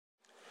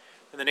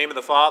In the name of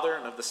the Father,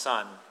 and of the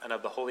Son, and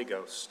of the Holy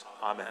Ghost.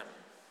 Amen.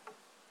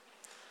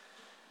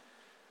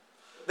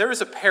 There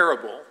is a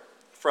parable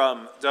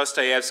from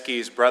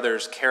Dostoevsky's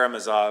Brothers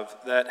Karamazov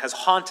that has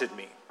haunted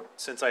me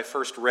since I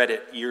first read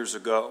it years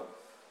ago.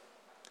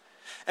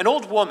 An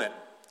old woman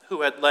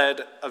who had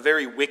led a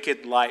very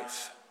wicked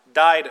life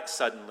died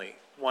suddenly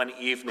one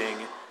evening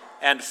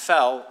and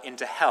fell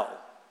into hell.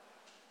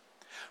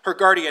 Her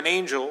guardian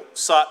angel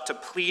sought to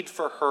plead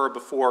for her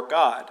before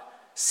God,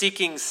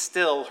 seeking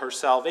still her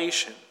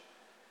salvation.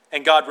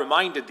 And God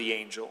reminded the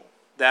angel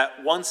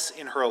that once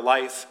in her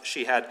life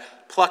she had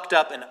plucked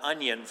up an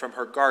onion from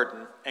her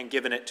garden and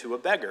given it to a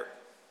beggar.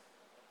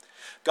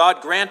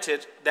 God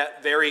granted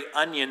that very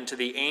onion to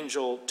the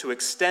angel to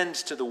extend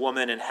to the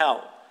woman in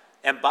hell,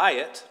 and by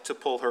it to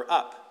pull her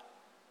up.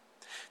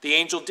 The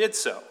angel did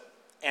so,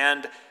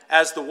 and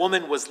as the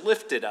woman was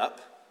lifted up,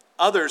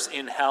 others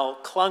in hell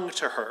clung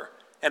to her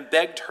and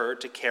begged her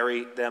to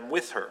carry them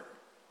with her.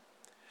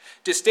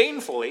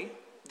 Disdainfully,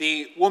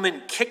 the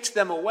woman kicked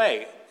them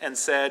away and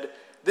said,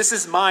 "This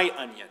is my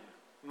onion,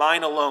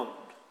 mine alone."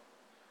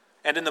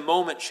 And in the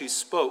moment she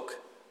spoke,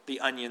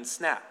 the onion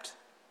snapped.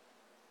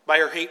 By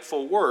her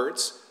hateful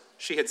words,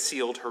 she had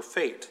sealed her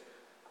fate,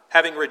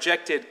 having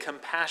rejected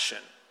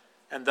compassion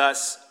and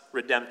thus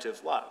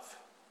redemptive love.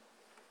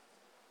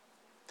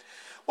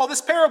 While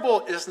this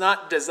parable is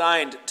not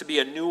designed to be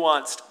a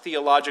nuanced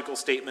theological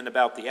statement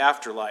about the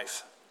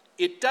afterlife,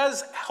 it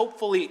does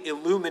helpfully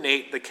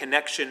illuminate the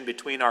connection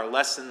between our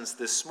lessons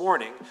this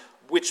morning,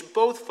 which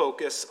both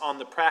focus on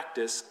the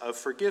practice of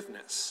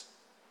forgiveness.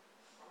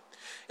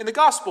 In the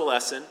gospel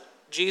lesson,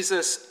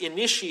 Jesus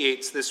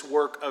initiates this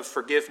work of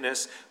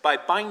forgiveness by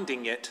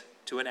binding it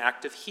to an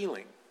act of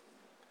healing.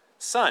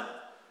 "Son,"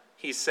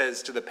 he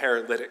says to the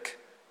paralytic,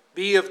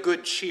 "be of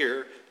good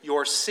cheer,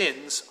 your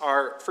sins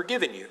are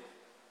forgiven you."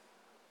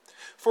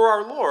 For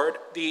our Lord,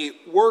 the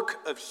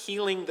work of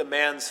healing the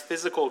man's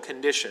physical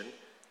condition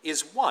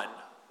is one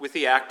with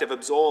the act of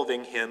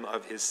absolving him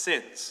of his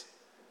sins.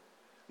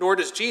 Nor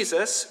does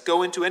Jesus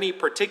go into any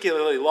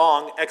particularly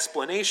long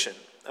explanation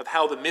of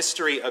how the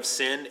mystery of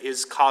sin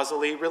is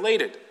causally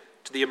related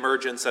to the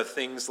emergence of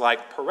things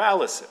like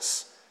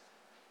paralysis.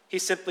 He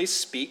simply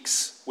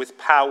speaks with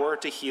power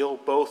to heal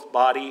both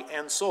body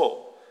and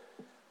soul.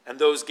 And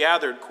those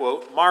gathered,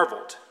 quote,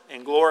 marveled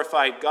and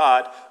glorified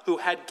God who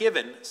had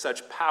given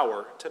such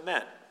power to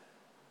men.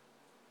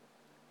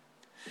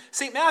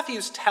 St.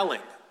 Matthew's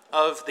telling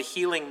of the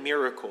healing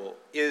miracle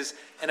is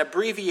an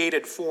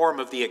abbreviated form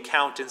of the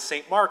account in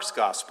St. Mark's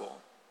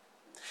Gospel.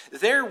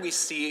 There we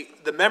see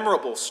the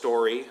memorable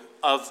story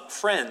of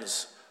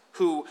friends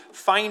who,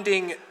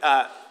 finding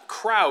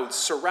crowds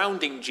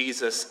surrounding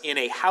Jesus in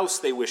a house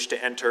they wish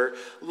to enter,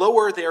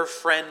 lower their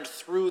friend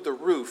through the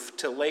roof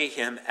to lay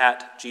him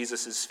at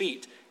Jesus'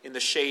 feet in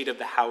the shade of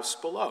the house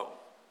below.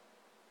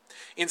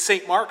 In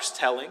St. Mark's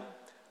telling,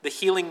 the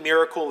healing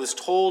miracle is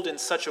told in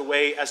such a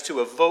way as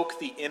to evoke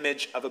the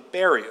image of a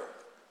burial,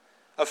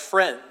 of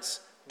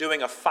friends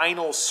doing a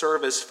final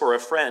service for a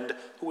friend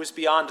who is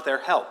beyond their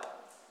help.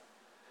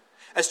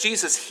 As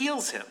Jesus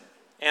heals him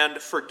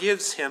and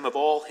forgives him of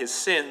all his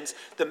sins,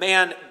 the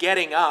man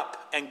getting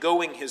up and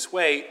going his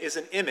way is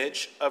an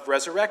image of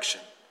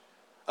resurrection,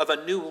 of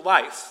a new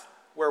life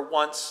where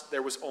once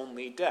there was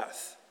only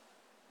death.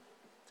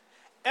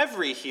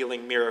 Every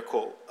healing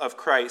miracle of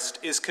Christ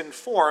is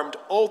conformed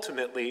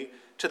ultimately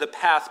to the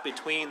path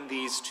between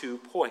these 2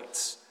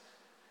 points.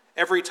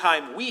 Every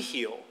time we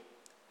heal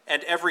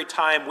and every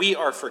time we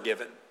are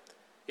forgiven,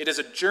 it is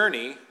a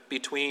journey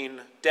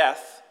between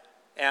death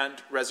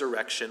and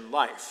resurrection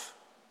life.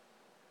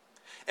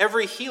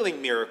 Every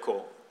healing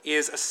miracle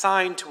is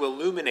assigned to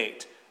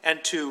illuminate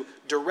and to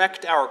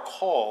direct our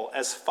call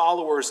as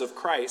followers of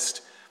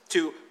Christ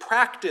to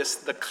practice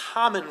the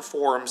common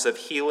forms of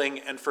healing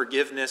and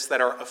forgiveness that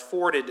are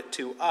afforded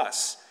to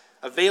us,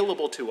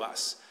 available to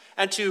us,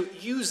 and to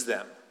use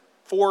them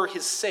for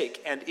his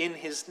sake and in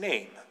his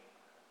name.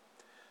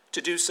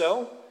 To do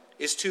so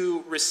is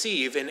to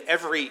receive, in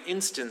every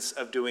instance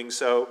of doing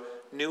so,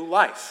 new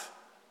life.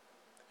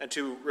 And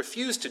to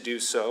refuse to do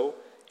so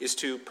is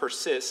to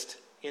persist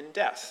in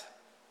death.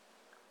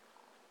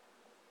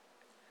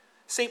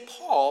 St.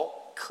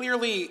 Paul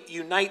clearly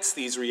unites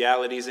these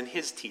realities in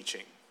his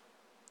teaching.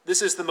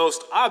 This is the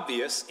most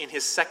obvious in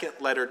his second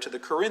letter to the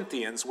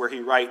Corinthians, where he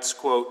writes,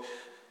 quote,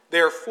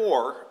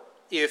 "Therefore,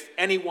 if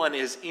anyone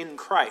is in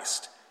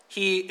Christ,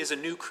 he is a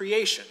new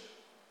creation.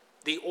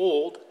 The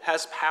old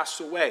has passed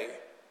away.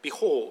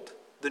 Behold,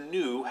 the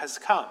new has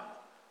come.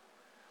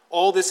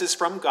 All this is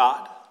from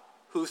God,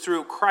 who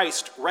through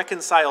Christ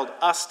reconciled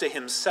us to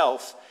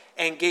himself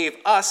and gave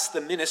us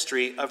the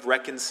ministry of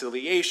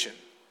reconciliation.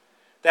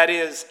 That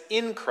is,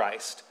 in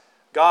Christ,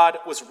 God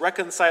was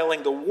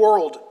reconciling the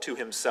world to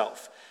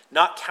himself,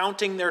 not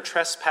counting their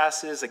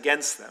trespasses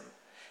against them,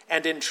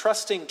 and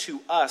entrusting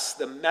to us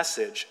the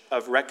message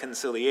of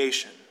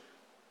reconciliation."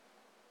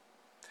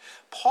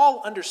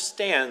 Paul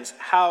understands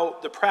how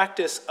the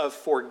practice of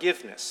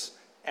forgiveness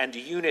and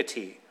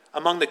unity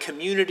among the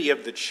community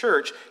of the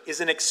church is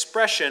an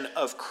expression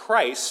of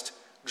Christ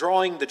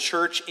drawing the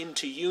church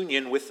into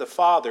union with the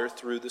Father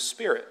through the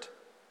Spirit.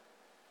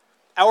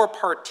 Our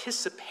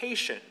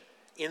participation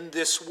in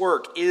this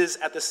work is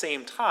at the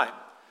same time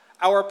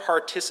our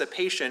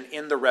participation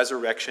in the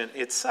resurrection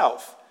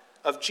itself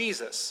of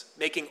Jesus,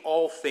 making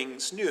all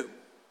things new.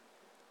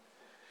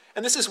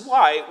 And this is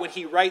why, when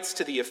he writes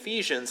to the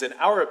Ephesians in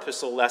our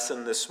epistle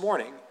lesson this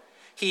morning,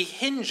 he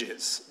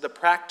hinges the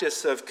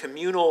practice of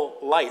communal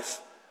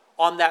life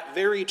on that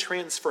very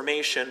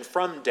transformation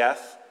from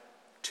death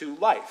to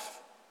life.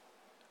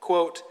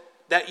 Quote,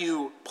 that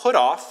you put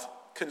off,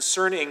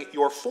 concerning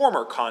your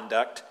former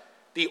conduct,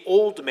 the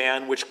old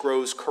man which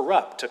grows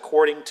corrupt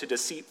according to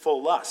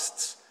deceitful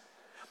lusts,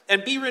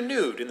 and be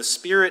renewed in the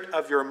spirit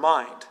of your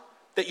mind,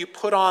 that you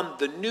put on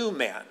the new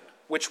man,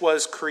 which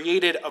was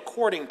created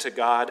according to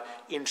God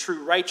in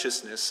true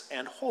righteousness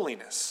and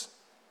holiness.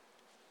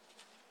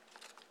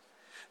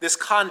 This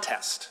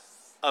contest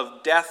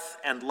of death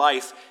and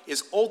life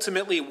is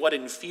ultimately what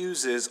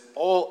infuses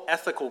all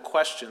ethical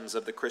questions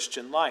of the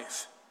Christian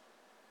life.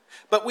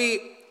 But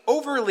we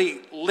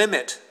overly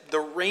limit the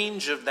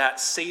range of that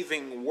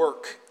saving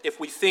work if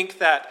we think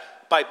that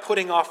by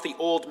putting off the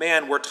old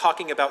man, we're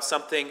talking about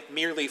something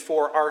merely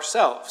for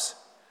ourselves,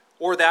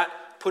 or that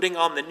putting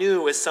on the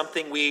new is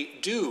something we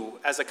do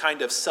as a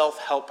kind of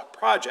self-help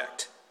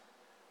project.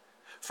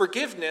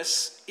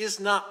 Forgiveness is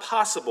not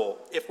possible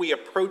if we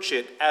approach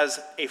it as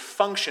a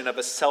function of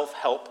a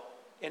self-help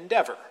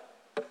endeavor.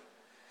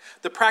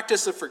 The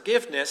practice of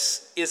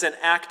forgiveness is an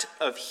act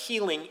of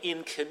healing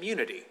in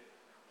community,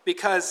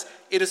 because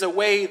it is a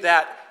way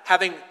that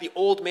having the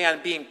old man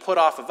being put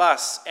off of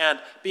us and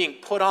being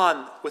put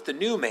on with the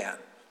new man,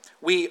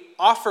 we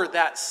offer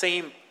that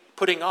same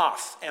putting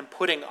off and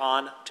putting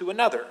on to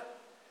another.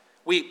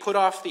 We put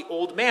off the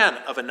old man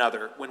of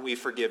another when we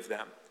forgive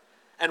them.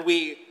 And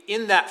we,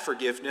 in that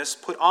forgiveness,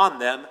 put on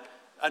them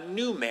a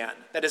new man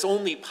that is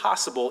only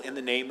possible in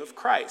the name of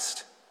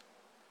Christ.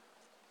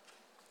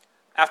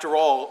 After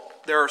all,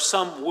 there are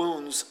some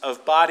wounds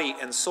of body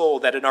and soul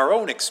that in our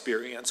own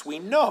experience we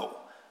know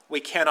we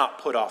cannot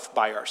put off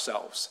by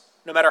ourselves,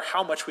 no matter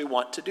how much we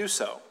want to do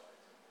so.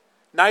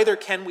 Neither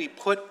can we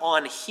put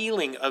on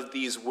healing of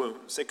these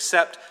wounds,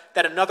 except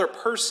that another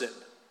person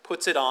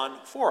puts it on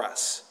for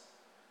us.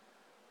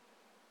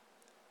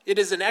 It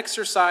is an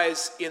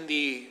exercise in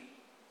the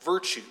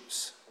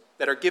virtues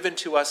that are given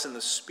to us in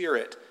the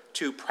Spirit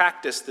to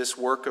practice this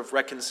work of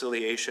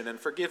reconciliation and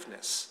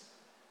forgiveness.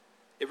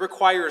 It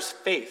requires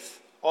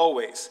faith,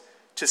 always,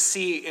 to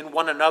see in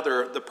one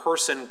another the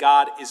person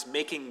God is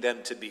making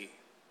them to be,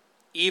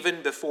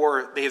 even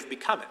before they have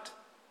become it.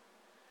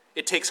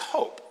 It takes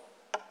hope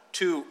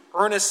to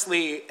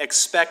earnestly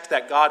expect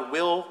that God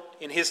will,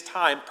 in his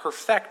time,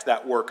 perfect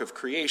that work of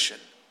creation.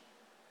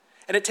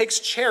 And it takes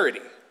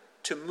charity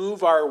to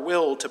move our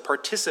will to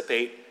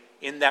participate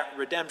in that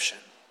redemption.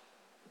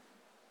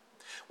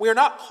 We are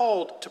not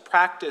called to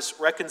practice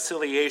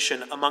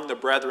reconciliation among the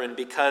brethren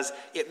because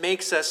it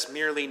makes us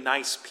merely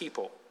nice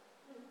people.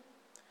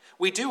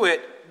 We do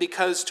it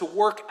because to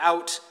work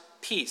out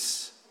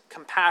peace,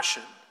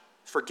 compassion,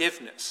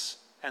 forgiveness,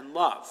 and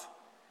love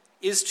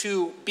is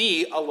to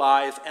be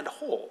alive and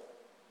whole,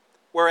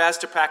 whereas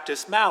to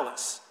practice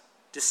malice,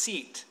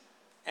 deceit,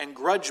 and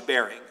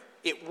grudge-bearing,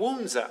 it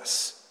wounds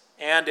us,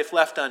 and if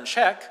left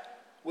unchecked,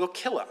 will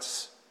kill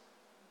us.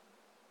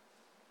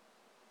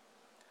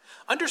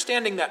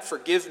 Understanding that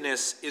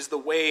forgiveness is the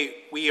way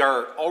we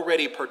are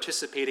already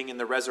participating in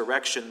the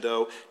resurrection,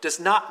 though, does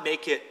not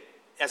make it,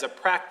 as a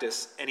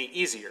practice, any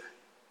easier.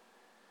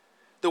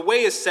 The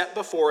way is set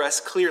before us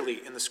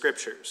clearly in the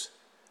Scriptures,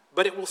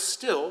 but it will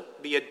still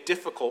be a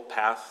difficult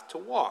path to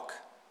walk.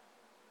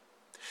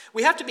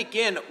 We have to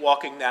begin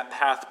walking that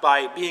path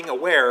by being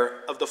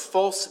aware of the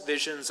false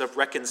visions of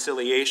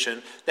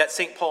reconciliation that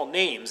St. Paul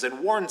names and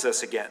warns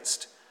us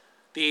against,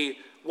 the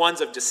ones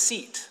of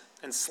deceit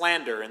and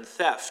slander and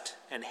theft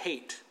and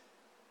hate.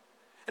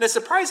 And as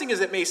surprising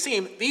as it may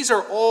seem, these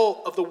are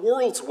all of the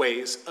world's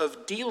ways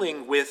of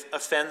dealing with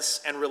offense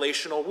and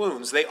relational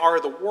wounds. They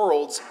are the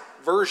world's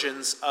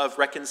versions of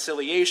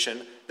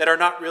reconciliation that are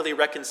not really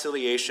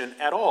reconciliation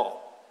at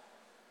all.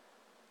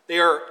 They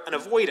are an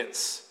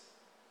avoidance,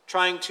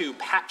 trying to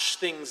patch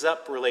things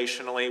up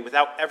relationally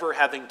without ever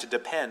having to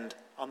depend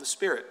on the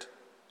Spirit.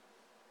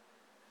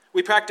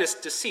 We practice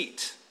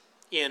deceit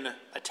in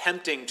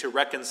attempting to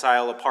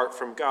reconcile apart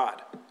from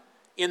God,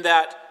 in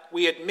that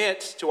we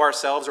admit to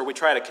ourselves, or we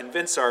try to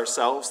convince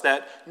ourselves,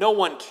 that no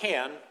one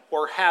can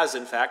or has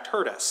in fact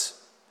hurt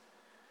us.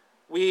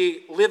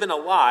 We live in a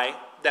lie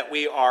that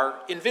we are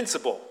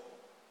invincible,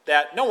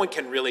 that no one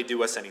can really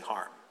do us any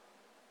harm.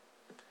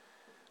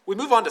 We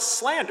move on to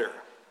slander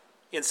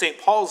in St.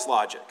 Paul's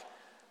logic,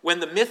 when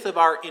the myth of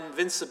our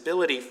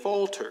invincibility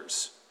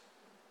falters.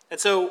 And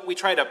so we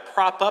try to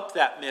prop up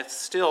that myth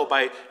still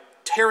by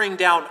tearing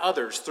down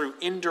others through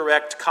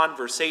indirect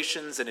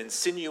conversations and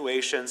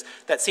insinuations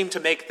that seem to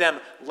make them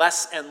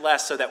less and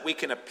less so that we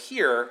can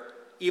appear,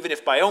 even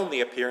if by only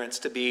appearance,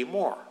 to be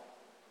more.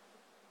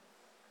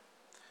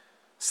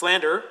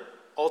 Slander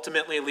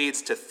ultimately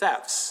leads to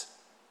thefts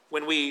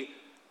when we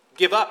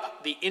give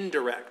up the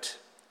indirect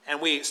and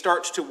we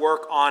start to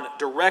work on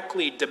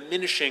directly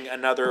diminishing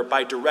another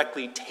by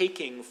directly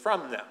taking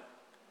from them,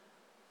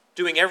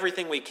 doing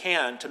everything we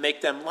can to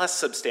make them less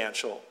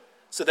substantial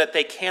so that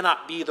they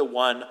cannot be the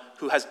one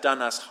who has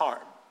done us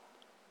harm.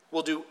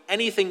 We'll do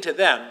anything to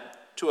them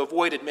to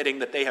avoid admitting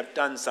that they have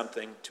done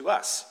something to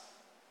us.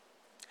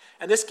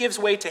 And this gives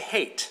way to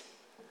hate,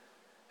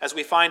 as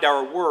we find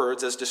our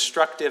words, as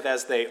destructive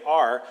as they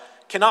are,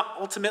 cannot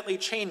ultimately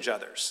change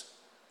others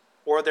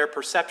or their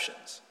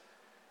perceptions.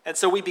 And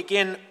so we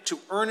begin to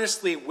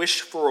earnestly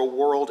wish for a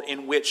world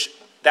in which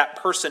that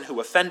person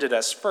who offended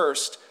us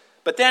first,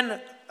 but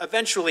then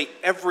eventually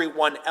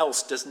everyone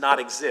else does not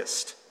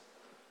exist.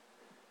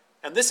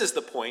 And this is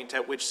the point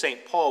at which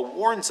St. Paul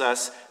warns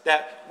us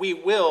that we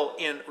will,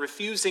 in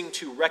refusing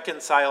to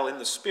reconcile in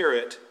the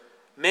Spirit,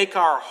 make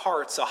our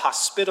hearts a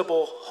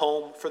hospitable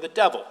home for the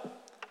devil,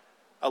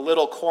 a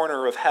little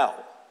corner of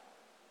hell.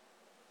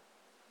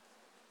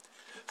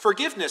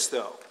 Forgiveness,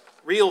 though,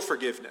 real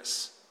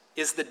forgiveness,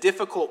 is the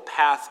difficult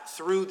path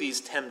through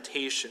these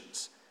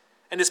temptations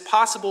and is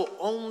possible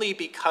only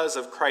because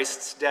of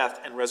Christ's death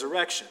and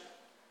resurrection.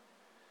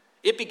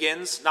 It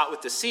begins not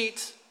with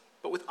deceit,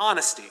 but with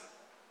honesty.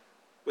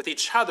 With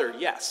each other,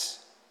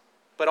 yes,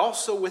 but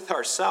also with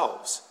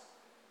ourselves.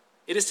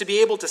 It is to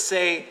be able to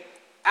say,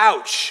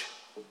 ouch,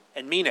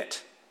 and mean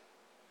it.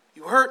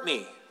 You hurt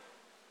me.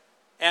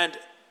 And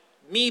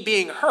me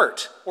being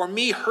hurt, or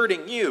me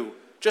hurting you,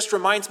 just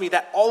reminds me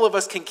that all of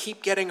us can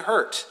keep getting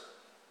hurt.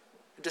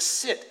 And to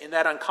sit in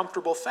that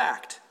uncomfortable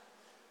fact.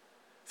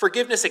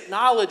 Forgiveness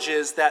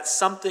acknowledges that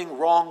something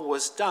wrong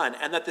was done,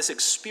 and that this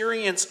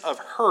experience of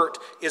hurt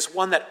is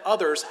one that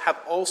others have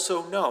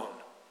also known.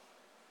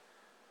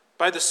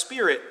 By the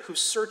Spirit who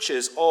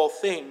searches all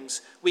things,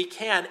 we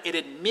can, in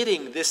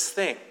admitting this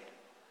thing,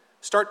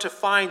 start to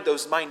find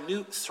those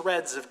minute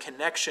threads of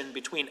connection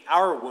between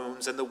our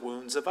wounds and the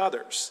wounds of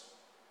others.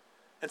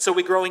 And so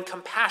we grow in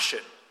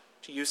compassion,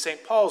 to use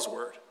St. Paul's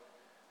word,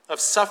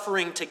 of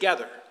suffering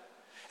together,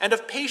 and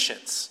of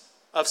patience,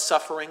 of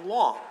suffering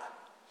long.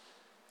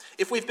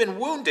 If we've been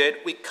wounded,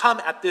 we come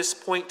at this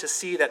point to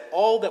see that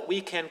all that we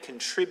can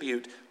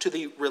contribute to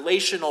the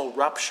relational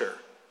rupture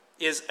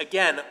is,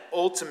 again,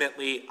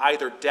 ultimately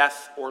either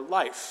death or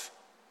life.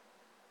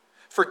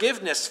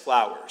 Forgiveness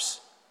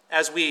flowers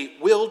as we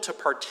will to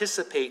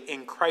participate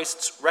in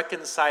Christ's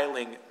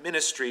reconciling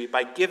ministry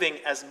by giving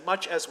as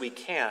much as we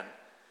can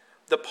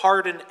the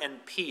pardon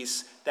and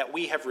peace that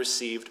we have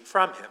received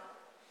from him.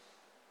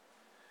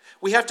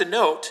 We have to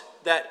note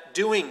that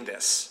doing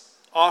this,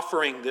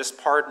 offering this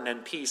pardon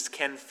and peace,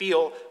 can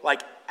feel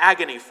like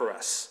agony for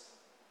us.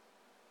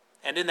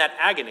 And in that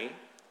agony,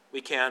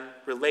 we can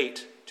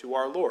relate to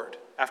our Lord.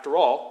 After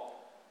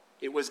all,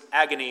 it was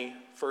agony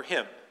for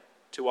him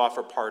to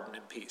offer pardon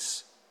and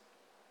peace.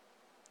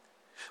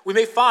 We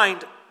may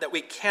find that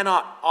we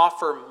cannot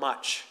offer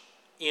much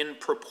in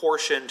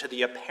proportion to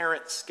the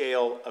apparent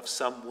scale of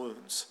some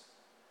wounds.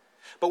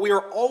 But we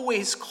are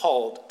always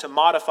called to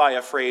modify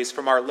a phrase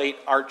from our late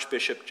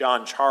Archbishop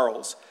John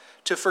Charles,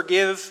 to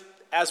forgive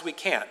as we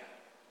can,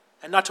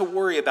 and not to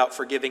worry about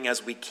forgiving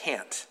as we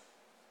can't.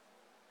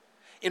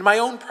 In my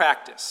own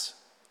practice,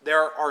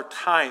 there are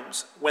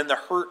times when the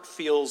hurt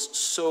feels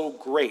so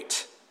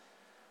great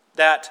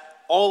that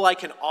all I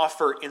can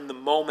offer in the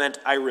moment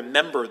I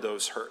remember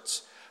those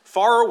hurts,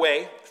 far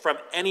away from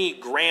any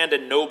grand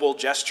and noble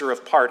gesture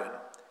of pardon,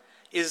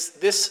 is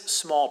this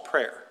small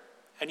prayer,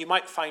 and you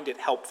might find it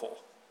helpful.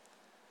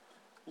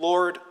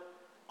 Lord,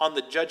 on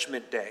the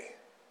judgment day,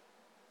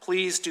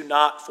 please do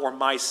not, for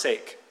my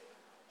sake,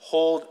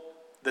 hold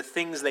the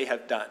things they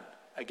have done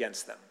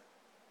against them.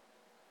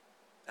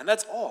 And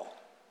that's all.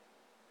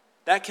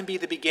 That can be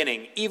the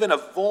beginning. Even a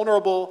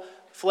vulnerable,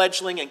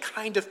 fledgling, and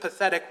kind of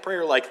pathetic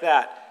prayer like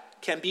that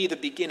can be the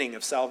beginning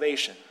of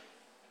salvation.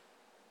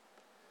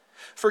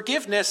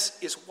 Forgiveness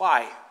is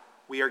why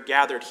we are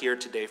gathered here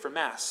today for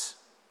Mass.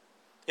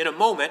 In a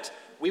moment,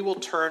 we will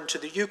turn to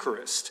the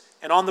Eucharist,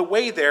 and on the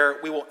way there,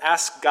 we will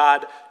ask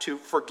God to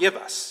forgive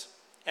us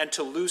and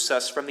to loose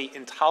us from the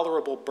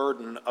intolerable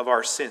burden of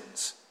our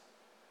sins.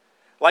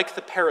 Like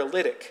the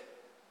paralytic,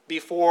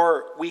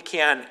 before we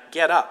can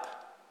get up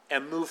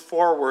and move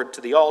forward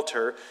to the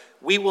altar,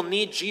 we will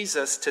need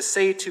Jesus to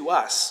say to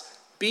us,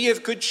 "Be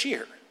of good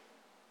cheer.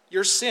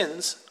 Your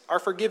sins are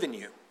forgiven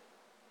you."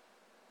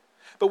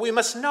 But we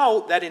must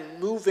know that in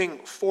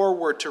moving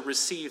forward to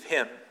receive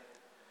him,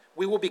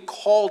 we will be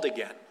called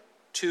again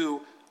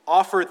to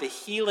offer the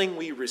healing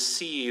we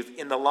receive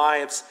in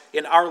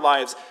our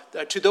lives,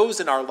 to those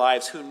in our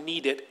lives who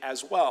need it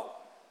as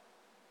well.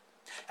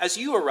 As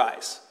you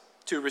arise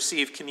to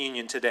receive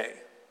communion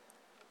today,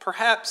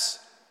 perhaps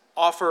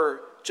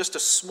offer just a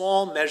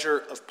small measure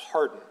of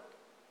pardon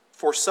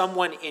for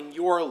someone in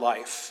your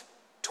life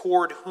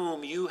toward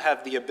whom you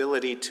have the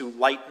ability to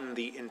lighten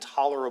the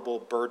intolerable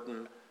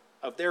burden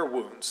of their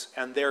wounds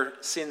and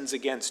their sins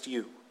against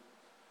you.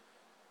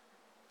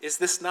 Is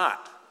this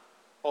not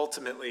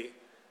ultimately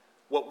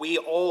what we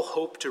all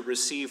hope to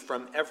receive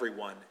from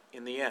everyone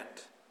in the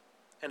end?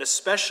 and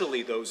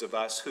especially those of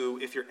us who,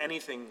 if you're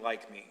anything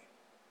like me,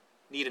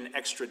 need an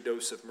extra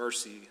dose of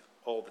mercy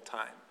all the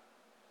time.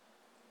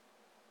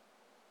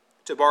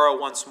 To borrow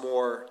once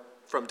more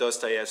from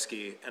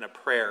Dostoevsky and a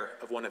prayer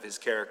of one of his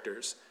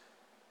characters,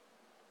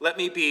 let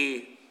me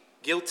be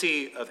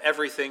guilty of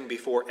everything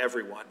before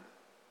everyone,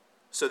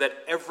 so that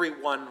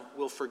everyone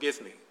will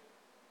forgive me.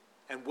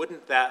 And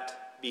wouldn't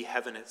that be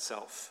heaven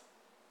itself?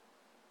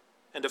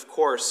 And of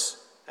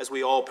course, as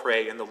we all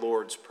pray in the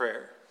Lord's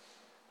Prayer,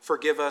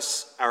 forgive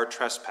us our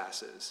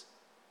trespasses,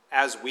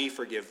 as we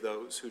forgive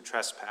those who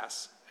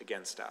trespass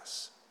against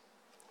us.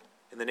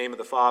 In the name of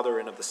the Father,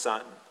 and of the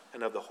Son,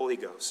 and of the Holy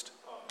Ghost.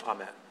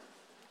 Amen.